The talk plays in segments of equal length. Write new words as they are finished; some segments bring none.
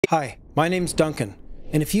Hi, my name's Duncan,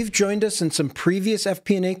 and if you've joined us in some previous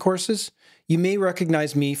FP&A courses, you may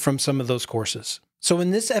recognize me from some of those courses. So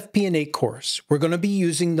in this FP&A course, we're going to be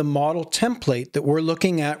using the model template that we're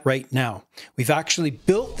looking at right now. We've actually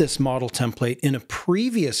built this model template in a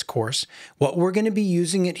previous course. What we're going to be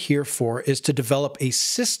using it here for is to develop a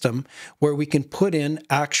system where we can put in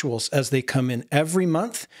actuals as they come in every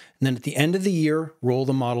month, and then at the end of the year, roll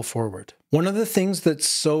the model forward. One of the things that's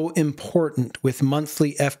so important with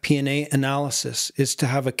monthly FP&A analysis is to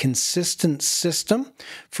have a consistent system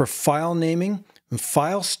for file naming and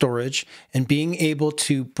file storage and being able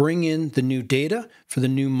to bring in the new data for the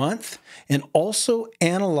new month and also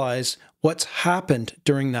analyze what's happened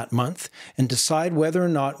during that month and decide whether or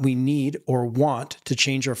not we need or want to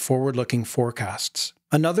change our forward-looking forecasts.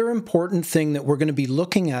 Another important thing that we're going to be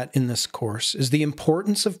looking at in this course is the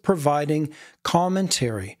importance of providing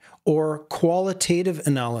commentary or qualitative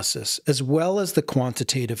analysis as well as the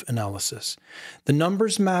quantitative analysis. The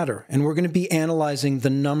numbers matter, and we're going to be analyzing the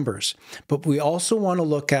numbers, but we also want to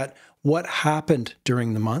look at what happened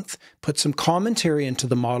during the month, put some commentary into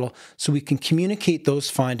the model so we can communicate those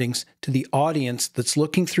findings to the audience that's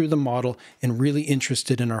looking through the model and really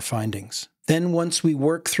interested in our findings. Then once we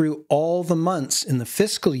work through all the months in the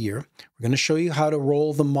fiscal year, we're going to show you how to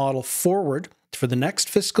roll the model forward for the next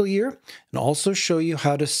fiscal year and also show you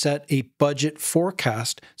how to set a budget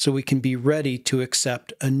forecast so we can be ready to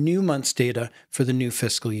accept a new month's data for the new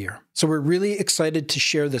fiscal year. So we're really excited to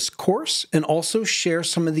share this course and also share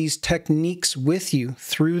some of these techniques with you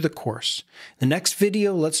through the course. The next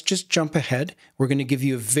video, let's just jump ahead. We're going to give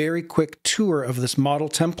you a very quick tour of this model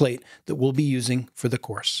template that we'll be using for the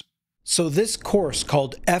course. So this course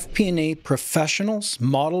called FP&A Professionals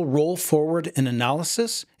Model Roll Forward and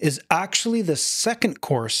Analysis is actually the second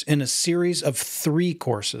course in a series of 3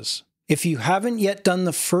 courses. If you haven't yet done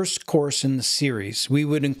the first course in the series, we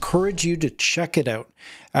would encourage you to check it out,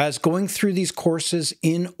 as going through these courses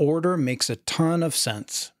in order makes a ton of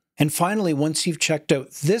sense. And finally, once you've checked out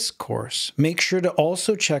this course, make sure to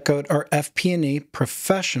also check out our FP&A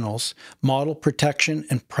Professionals Model Protection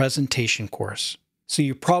and Presentation course. So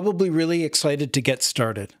you're probably really excited to get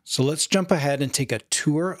started. So let's jump ahead and take a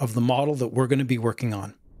tour of the model that we're going to be working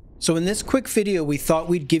on. So in this quick video, we thought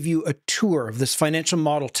we'd give you a tour of this financial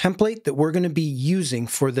model template that we're going to be using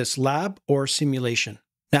for this lab or simulation.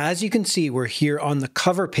 Now, as you can see, we're here on the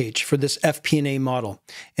cover page for this FP&A model,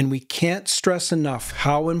 and we can't stress enough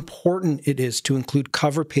how important it is to include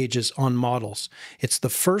cover pages on models. It's the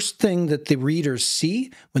first thing that the readers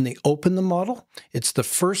see when they open the model. It's the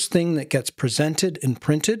first thing that gets presented and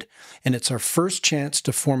printed, and it's our first chance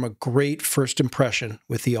to form a great first impression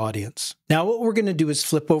with the audience. Now, what we're going to do is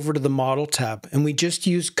flip over to the Model tab, and we just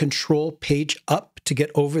use Control Page Up to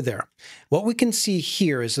get over there. What we can see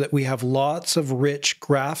here is that we have lots of rich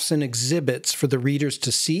graphs and exhibits for the readers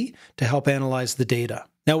to see to help analyze the data.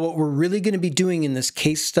 Now, what we're really going to be doing in this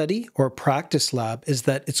case study or practice lab is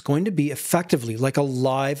that it's going to be effectively like a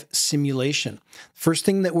live simulation. First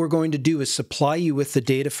thing that we're going to do is supply you with the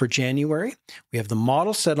data for January. We have the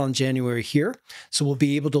model set on January here, so we'll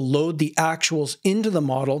be able to load the actuals into the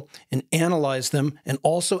model and analyze them and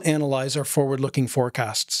also analyze our forward-looking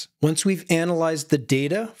forecasts. Once we've analyzed the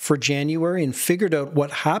data for January and figured out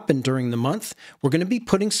what happened during the month, we're going to be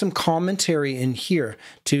putting some commentary in here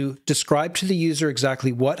to describe to the user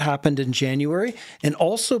exactly what happened in January and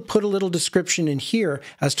also put a little description in here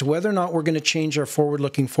as to whether or not we're going to change our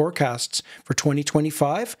forward-looking forecasts for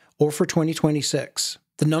 2025 or for 2026.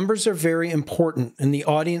 The numbers are very important, and the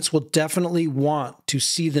audience will definitely want to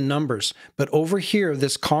see the numbers. But over here,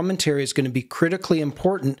 this commentary is going to be critically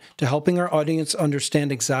important to helping our audience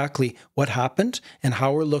understand exactly what happened and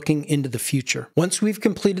how we're looking into the future. Once we've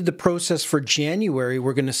completed the process for January,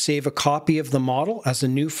 we're going to save a copy of the model as a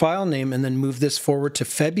new file name and then move this forward to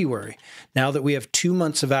February. Now that we have 2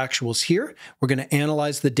 months of actuals here, we're going to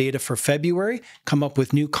analyze the data for February, come up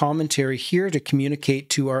with new commentary here to communicate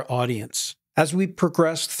to our audience. As we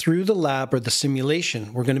progress through the lab or the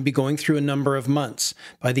simulation, we're going to be going through a number of months.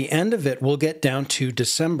 By the end of it, we'll get down to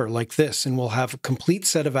December like this, and we'll have a complete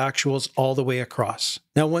set of actuals all the way across.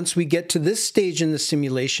 Now, once we get to this stage in the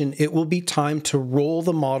simulation, it will be time to roll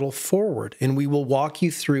the model forward, and we will walk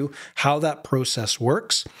you through how that process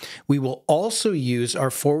works. We will also use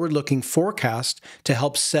our forward-looking forecast to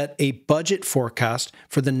help set a budget forecast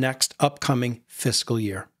for the next upcoming fiscal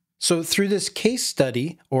year. So through this case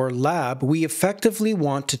study or lab, we effectively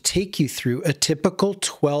want to take you through a typical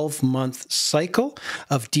 12-month cycle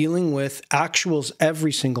of dealing with actuals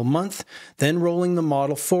every single month, then rolling the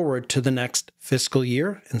model forward to the next fiscal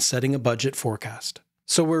year and setting a budget forecast.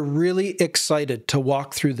 So we're really excited to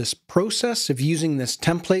walk through this process of using this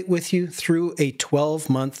template with you through a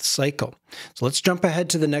 12-month cycle. So let's jump ahead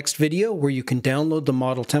to the next video where you can download the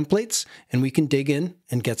model templates and we can dig in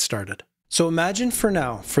and get started. So imagine for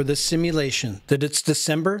now, for this simulation, that it's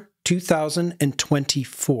December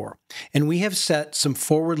 2024, and we have set some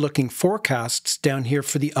forward-looking forecasts down here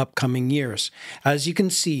for the upcoming years. As you can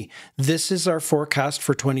see, this is our forecast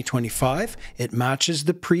for 2025. It matches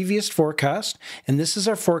the previous forecast, and this is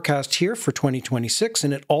our forecast here for 2026,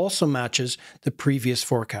 and it also matches the previous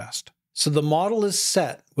forecast. So the model is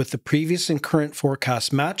set with the previous and current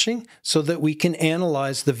forecast matching so that we can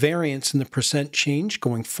analyze the variance in the percent change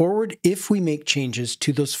going forward if we make changes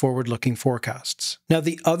to those forward-looking forecasts. Now,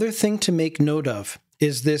 the other thing to make note of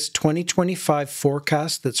is this 2025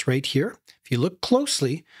 forecast that's right here. If you look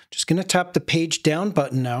closely, just going to tap the page down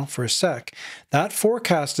button now for a sec. That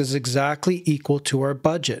forecast is exactly equal to our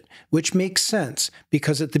budget, which makes sense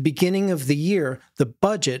because at the beginning of the year, the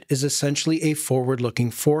budget is essentially a forward-looking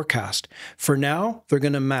forecast. For now, they're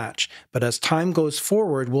going to match, but as time goes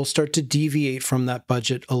forward, we'll start to deviate from that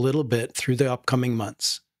budget a little bit through the upcoming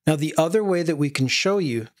months. Now, the other way that we can show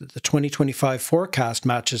you that the 2025 forecast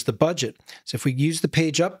matches the budget is if we use the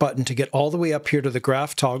page up button to get all the way up here to the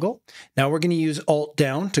graph toggle. Now we're going to use Alt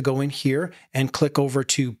down to go in here and click over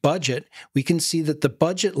to budget. We can see that the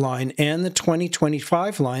budget line and the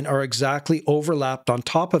 2025 line are exactly overlapped on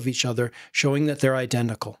top of each other, showing that they're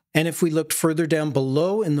identical. And if we looked further down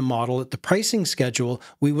below in the model at the pricing schedule,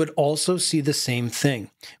 we would also see the same thing.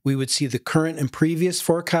 We would see the current and previous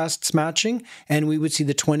forecasts matching, and we would see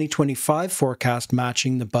the 2025 forecast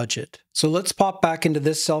matching the budget. So let's pop back into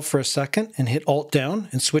this cell for a second and hit Alt down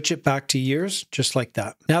and switch it back to years, just like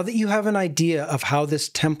that. Now that you have an idea of how this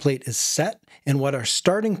template is set and what our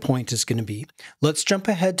starting point is going to be, let's jump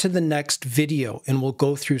ahead to the next video and we'll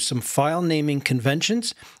go through some file naming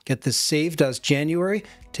conventions, get this saved as January,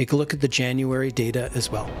 take a look at the January data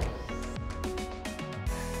as well.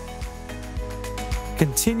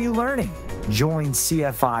 Continue learning. Join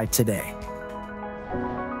CFI today.